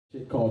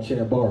shit called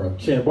Chambara.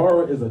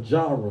 Chambara is a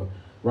genre,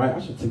 right?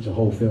 I should teach a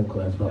whole film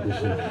class about this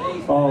shit.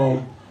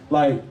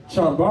 Like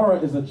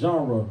Chambara is a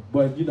genre,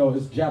 but you know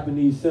it's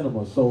Japanese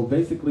cinema. So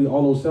basically,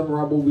 all those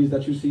samurai movies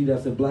that you see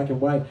that's in black and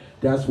white,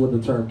 that's where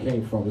the term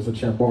came from. It's a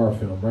Chambara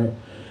film, right?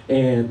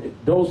 And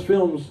those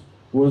films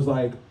was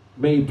like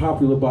made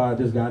popular by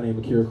this guy named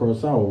Akira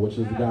Kurosawa, which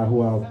is the guy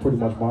who I pretty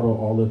much modeled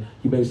all the.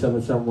 He made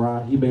Seven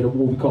Samurai. He made a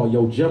movie called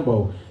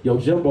Yojimbo.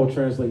 Yojimbo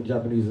translates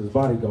Japanese as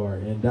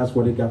bodyguard, and that's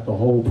where they got the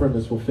whole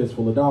premise for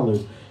Fistful of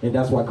Dollars. And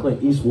that's why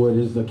Clint Eastwood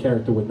is the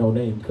character with no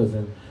name, because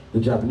in the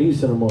Japanese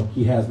cinema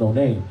he has no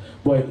name.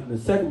 But in the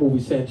second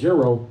movie,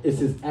 Sanjuro, it's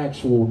his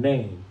actual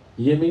name.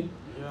 You get me?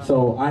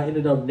 So I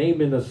ended up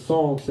naming the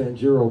song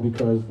Sanjuro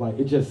because like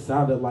it just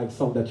sounded like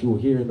something that you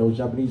would hear in those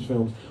Japanese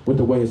films with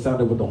the way it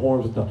sounded with the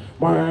horns with the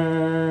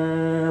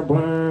blah,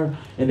 blah.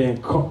 And then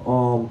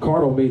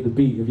Cardo made the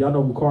beat. If y'all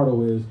know who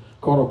Cardo is,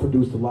 Cardo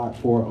produced a lot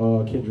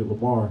for Kendrick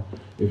Lamar,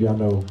 if y'all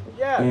know.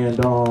 Yeah.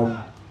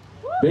 And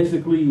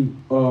basically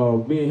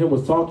me and him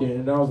was talking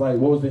and I was like,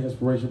 what was the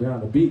inspiration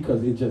behind the beat?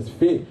 Because it just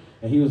fit.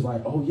 And he was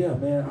like, oh yeah,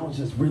 man, I was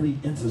just really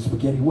into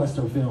spaghetti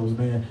western films,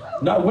 man.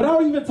 Not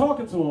without even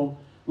talking to him.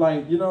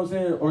 Like, you know what I'm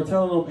saying, or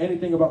telling them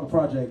anything about the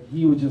project,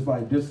 he was just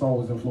like, this song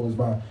was influenced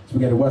by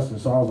Spaghetti Western.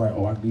 So I was like,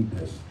 oh, I need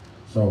this.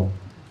 So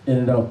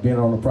ended up being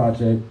on the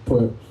project,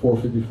 put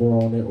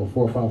 454 on it, or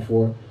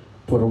 454,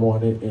 put them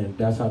on it, and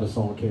that's how the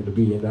song came to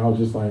be. And I was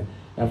just like,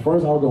 at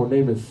first I was gonna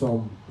name it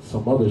some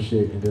other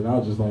shit, and then I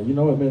was just like, you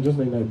know what, man, just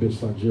name that bitch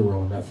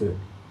Sanjuro, and that's it.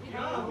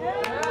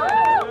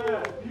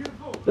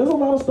 There's a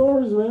lot of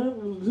stories,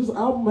 man. This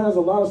album has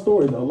a lot of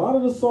stories. A lot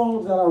of the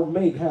songs that I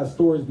make have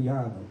stories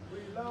behind them.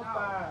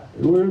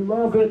 We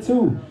love it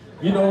too.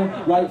 You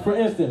know, like for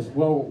instance,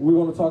 well, we're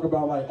going to talk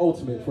about like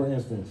Ultimate, for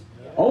instance.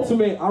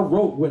 Ultimate, I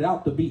wrote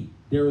without the beat.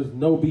 There is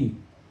no beat.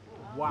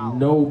 Wow.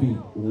 No beat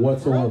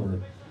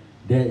whatsoever.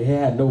 It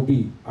had no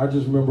beat. I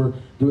just remember,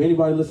 do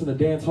anybody listen to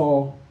Dance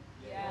Hall?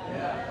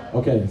 Yeah.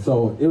 Okay,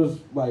 so it was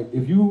like,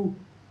 if you,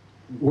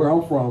 where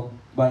I'm from,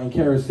 like in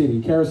Carol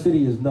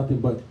City is nothing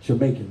but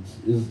Jamaicans.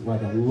 It's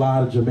like a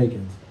lot of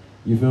Jamaicans.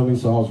 You feel me?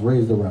 So I was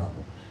raised around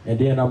them. And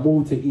then I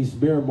moved to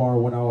East Miramar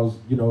when I was,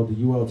 you know,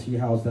 the ULT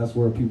house. That's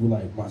where people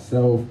like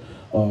myself,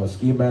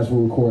 Ski Mask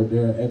will record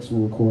there, X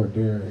will record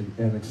there,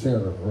 and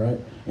etc. Right?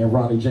 And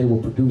Ronnie J will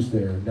produce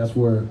there. And that's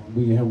where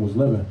me and him was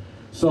living.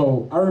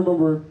 So I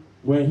remember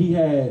when he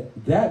had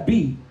that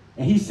beat,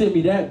 and he sent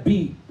me that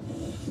beat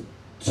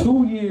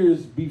 2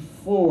 years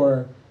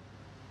before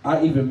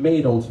I even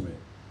made Ultimate.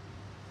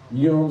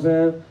 You know what I'm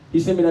saying? He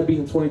sent me that beat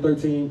in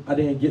 2013. I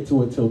didn't get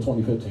to it till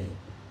 2015.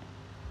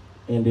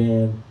 And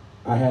then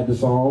I had the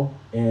song,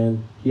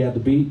 and he had the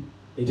beat.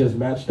 It just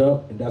matched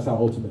up, and that's how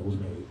Ultimate was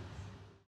made.